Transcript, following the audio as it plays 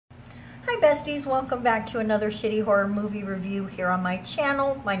Hi besties, welcome back to another shitty horror movie review here on my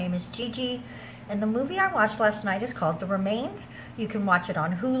channel. My name is Gigi, and the movie I watched last night is called The Remains. You can watch it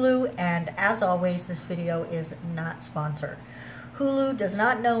on Hulu, and as always, this video is not sponsored. Hulu does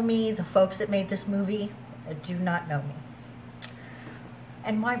not know me. The folks that made this movie do not know me.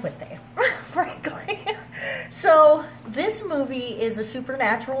 And why would they, frankly? So, this movie is a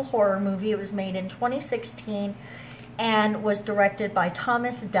supernatural horror movie. It was made in 2016 and was directed by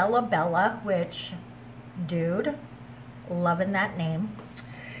Thomas Della Bella, which, dude, loving that name.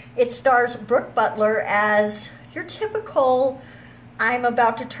 It stars Brooke Butler as your typical, I'm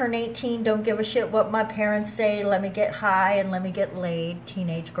about to turn 18, don't give a shit what my parents say, let me get high and let me get laid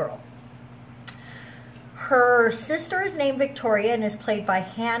teenage girl. Her sister is named Victoria and is played by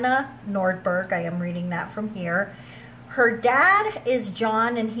Hannah Nordberg. I am reading that from here. Her dad is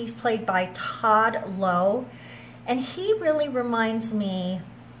John, and he's played by Todd Lowe. And he really reminds me,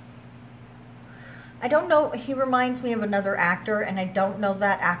 I don't know, he reminds me of another actor, and I don't know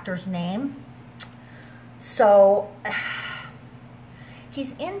that actor's name. So,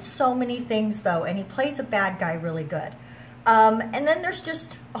 he's in so many things, though, and he plays a bad guy really good. And then there's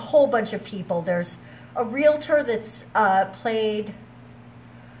just a whole bunch of people. There's a realtor that's played,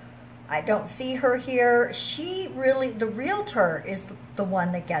 I don't see her here. She really, the realtor is the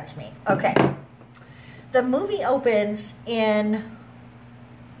one that gets me. Okay. The movie opens in,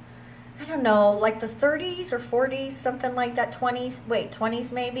 I don't know, like the 30s or 40s, something like that,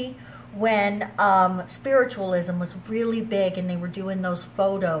 20s maybe, when spiritualism was really big and they were doing those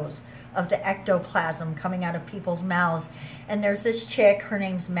photos of the ectoplasm coming out of people's mouths. And there's this chick, her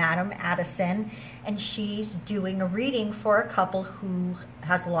name's Madam Addison, and she's doing a reading for a couple who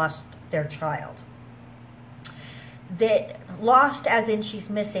has lost their child. That lost as in she's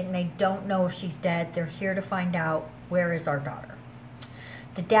missing. They don't know if she's dead. They're here to find out, where is our daughter.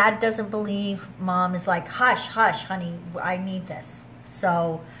 The dad doesn't believe. Mom is like, hush, hush, honey, I need this.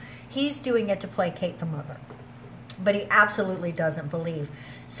 So he's doing it to placate the mother. But he absolutely doesn't believe.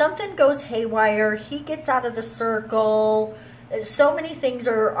 Something goes haywire. He gets out of the circle. So many things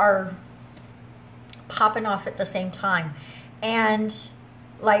are popping off at the same time. And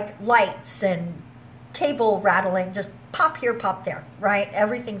like lights and table rattling, just pop here, pop there, right?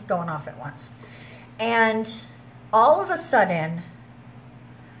 Everything's going off at once. And all of a sudden,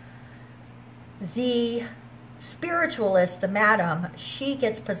 the spiritualist, the madam, she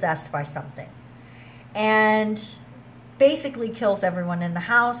gets possessed by something. And basically kills everyone in the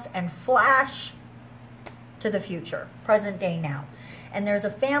house, and flash to the future, present day now. And there's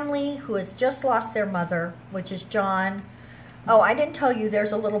a family who has just lost their mother, which is John. Oh, I didn't tell you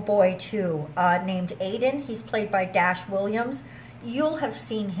there's a little boy, too, named Aiden. He's played by Dash Williams. You'll have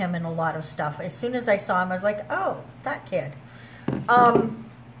seen him in a lot of stuff. As soon as I saw him, I was like, oh, that kid.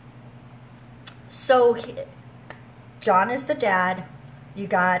 John is the dad. You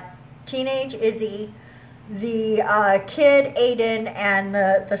got teenage Izzy, the kid, Aiden, and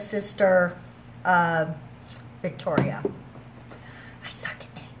the sister, Victoria. I suck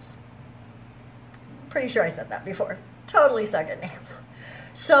at names. Pretty sure I said that before. Totally suck at names.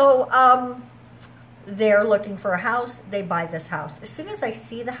 So, they're looking for a house. They buy this house. As soon as I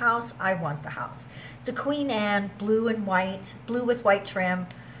see the house, I want the house. It's a Queen Anne, blue and white, blue with white trim,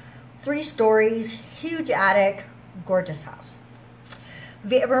 3 stories, huge attic, gorgeous house.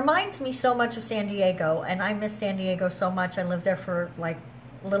 It reminds me so much of San Diego, and I miss San Diego so much. I lived there for like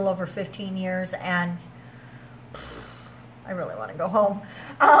a little over 15 years, and I really want to go home.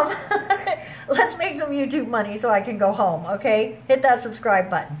 Let's make some YouTube money so I can go home, okay? Hit that subscribe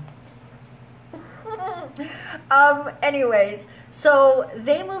button. Anyways, so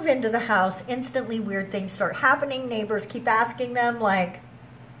they move into the house. Instantly weird things start happening. Neighbors keep asking them, like,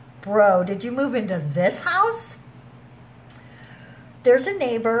 bro, did you move into this house? There's a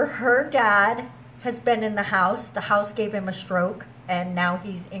neighbor. Her dad has been in the house. The house gave him a stroke, and now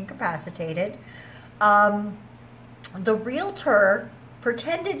he's incapacitated. The realtor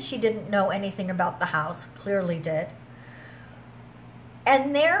pretended she didn't know anything about the house, clearly did.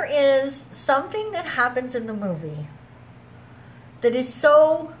 And there is something that happens in the movie that is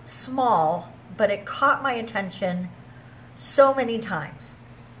so small, but it caught my attention so many times.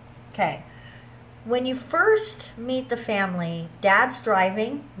 Okay. When you first meet the family, dad's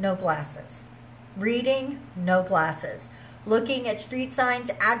driving, no glasses. Reading, no glasses. Looking at street signs,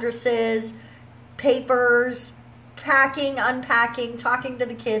 addresses, papers, packing, unpacking, talking to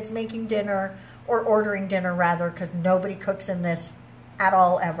the kids, making dinner, or ordering dinner rather, because nobody cooks in this at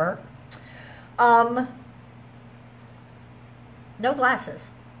all ever. No glasses.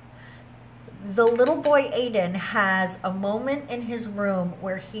 the little boy Aiden has a moment in his room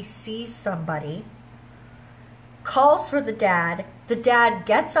where he sees somebody, calls for the dad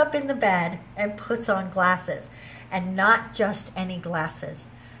gets up in the bed and puts on glasses, and not just any glasses.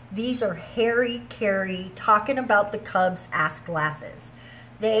 These are Harry Carey talking about the Cubs ass glasses.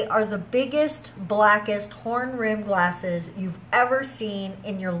 They are the biggest, blackest, horn-rimmed glasses you've ever seen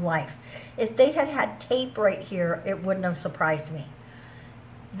in your life. If they had had tape right here, it wouldn't have surprised me.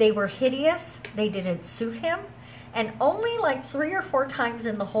 They were hideous, they didn't suit him, and only like 3 or 4 times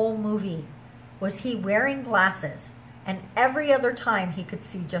in the whole movie was he wearing glasses, and every other time he could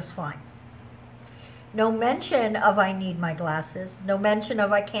see just fine. No mention of I need my glasses, no mention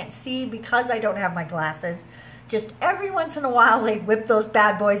of I can't see because I don't have my glasses. Just every once in a while they'd whip those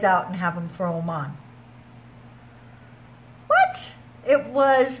bad boys out and have them throw them on. What? It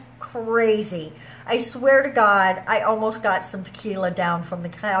was crazy. I swear to God, I almost got some tequila down from the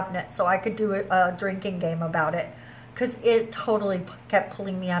cabinet so I could do a drinking game about it, because it totally kept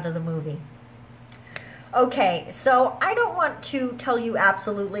pulling me out of the movie. Okay, so I don't want to tell you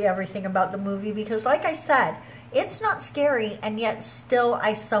absolutely everything about the movie because, like I said, it's not scary, and yet still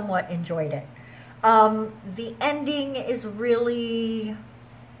I somewhat enjoyed it. The ending is really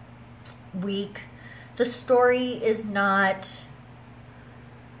weak. The story is not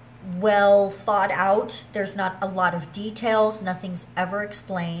well thought out. There's not a lot of details. Nothing's ever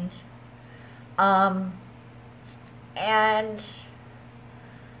explained. And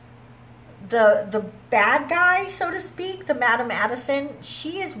the bad guy, so to speak, the Madam Addison,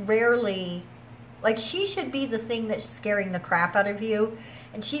 she is rarely, like, she should be the thing that's scaring the crap out of you,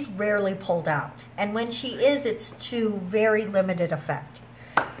 and she's rarely pulled out. And when she is, it's to very limited effect.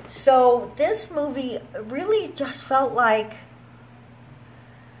 So this movie really just felt like,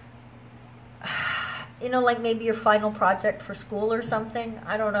 you know, like maybe your final project for school or something.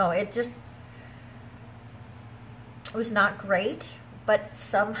 I don't know. It was not great, but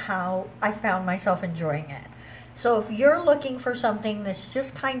somehow I found myself enjoying it. So if you're looking for something that's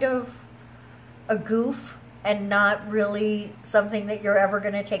just kind of a goof and not really something that you're ever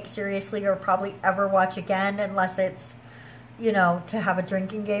going to take seriously or probably ever watch again, unless it's, you know, to have a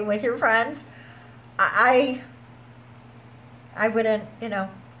drinking game with your friends, I wouldn't, you know,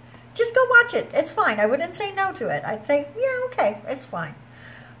 just go watch it. It's fine. I wouldn't say no to it. I'd say, yeah, okay, it's fine.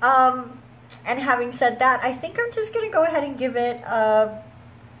 And having said that, I think I'm just going to go ahead and give it a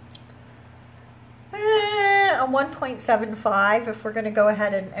 1.75 if we're going to go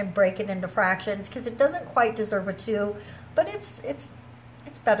ahead and break it into fractions, because it doesn't quite deserve a 2, but it's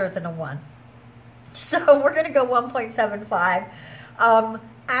better than a 1. So we're going to go 1.75.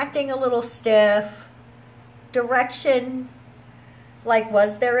 Acting a little stiff. Direction, like,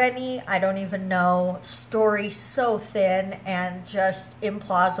 was there any? I don't even know. Story so thin and just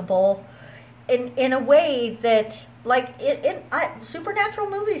implausible in a way that, like, supernatural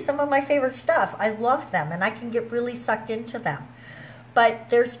movies, some of my favorite stuff, I love them and I can get really sucked into them. But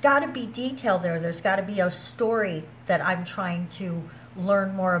there's got to be detail there. There's got to be a story that I'm trying to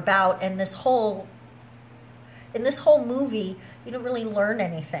learn more about. And in this whole movie, you don't really learn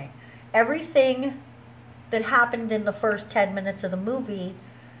anything. Everything that happened in the first 10 minutes of the movie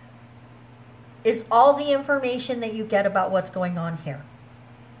is all the information that you get about what's going on here.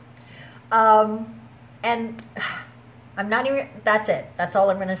 And I'm not even, that's it. That's all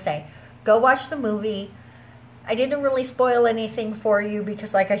I'm going to say. Go watch the movie. I didn't really spoil anything for you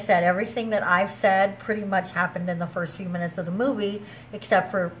because, like I said, everything that I've said pretty much happened in the first few minutes of the movie,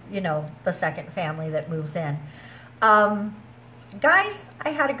 except for, you know, the second family that moves in. Guys, I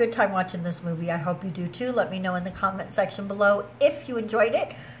had a good time watching this movie. I hope you do too. Let me know in the comment section below if you enjoyed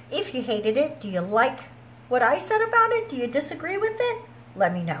it. If you hated it, do you like what I said about it? Do you disagree with it?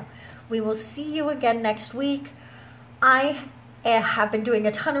 Let me know. We will see you again next week. I have been doing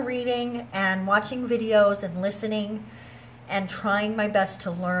a ton of reading and watching videos and listening and trying my best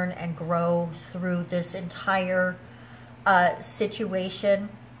to learn and grow through this entire situation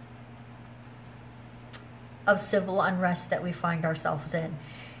of civil unrest that we find ourselves in.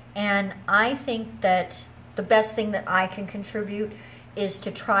 And I think that the best thing that I can contribute is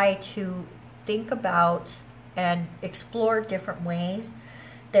to try to think about and explore different ways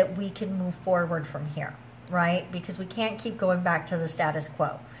that we can move forward from here, right? Because we can't keep going back to the status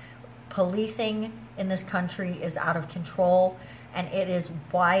quo. Policing in this country is out of control, and it is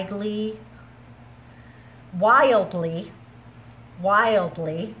wildly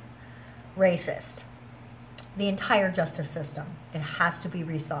racist. The entire justice system, it has to be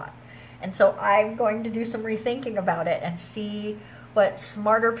rethought. And so I'm going to do some rethinking about it and see what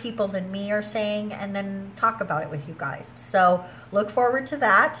smarter people than me are saying, and then talk about it with you guys. So look forward to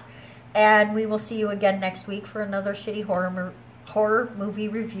that. And we will see you again next week for another shitty horror movie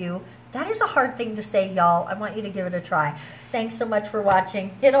review. That is a hard thing to say, y'all. I want you to give it a try. Thanks so much for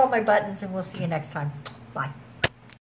watching. Hit all my buttons, and we'll see you next time. Bye.